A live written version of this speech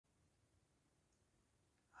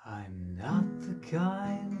I'm not the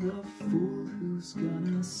kind of fool who's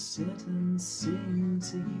gonna sit and sing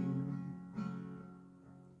to you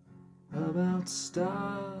about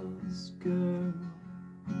stars, girl.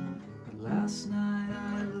 But last night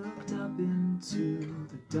I looked up into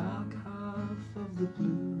the dark half of the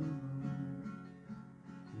blue,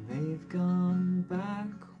 and they've gone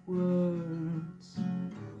backwards.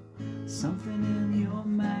 Something in your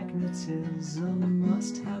magnetism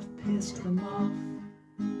must have pissed them off,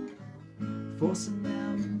 forcing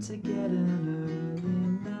them to get an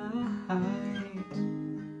early night.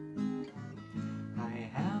 I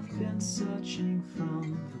have been searching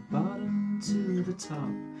from the bottom to the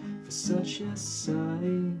top for such a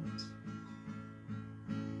sight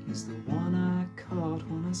as the one I caught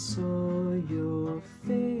when I saw your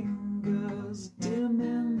fingers dim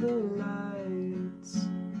in the lights,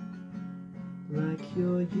 like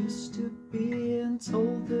you're used to being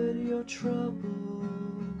told that you're trouble.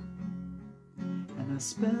 And I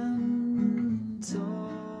spent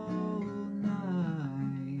all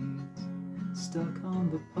night stuck on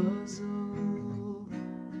the puzzle.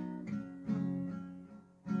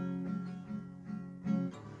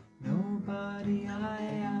 Nobody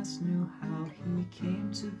I asked knew how he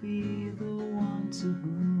came to be the one to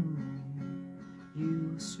whom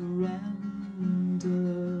you surrendered.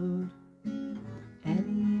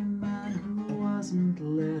 Any man who wasn't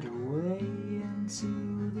led away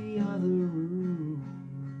into the other room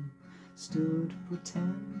stood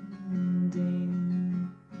pretending.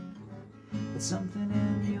 But something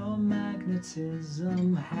in your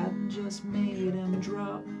magnetism hadn't just made him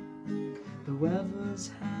drop whoever's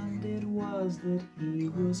hand it was that he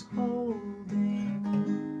was holding.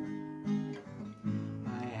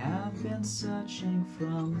 I have been searching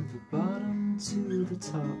from the bottom to the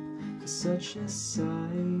top for such a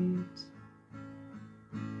sight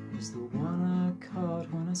as the one I caught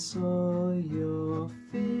when I saw your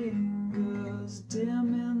fingers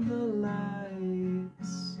dim in the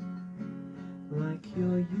lights, like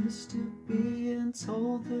you're used to being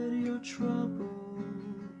told that you're trouble.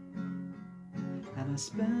 And I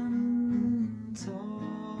spent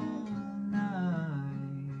all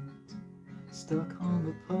night stuck on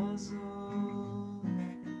the puzzle.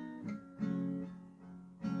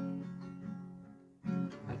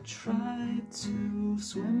 I tried to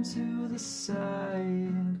swim to the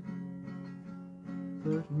side,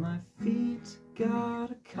 but my feet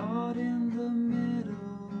got caught in the middle,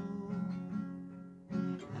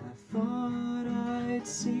 and I thought I'd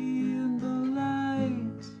see in the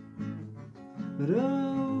light, but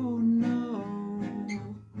oh no,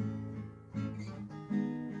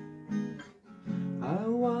 I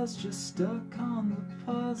was just stuck on the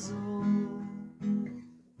puzzle.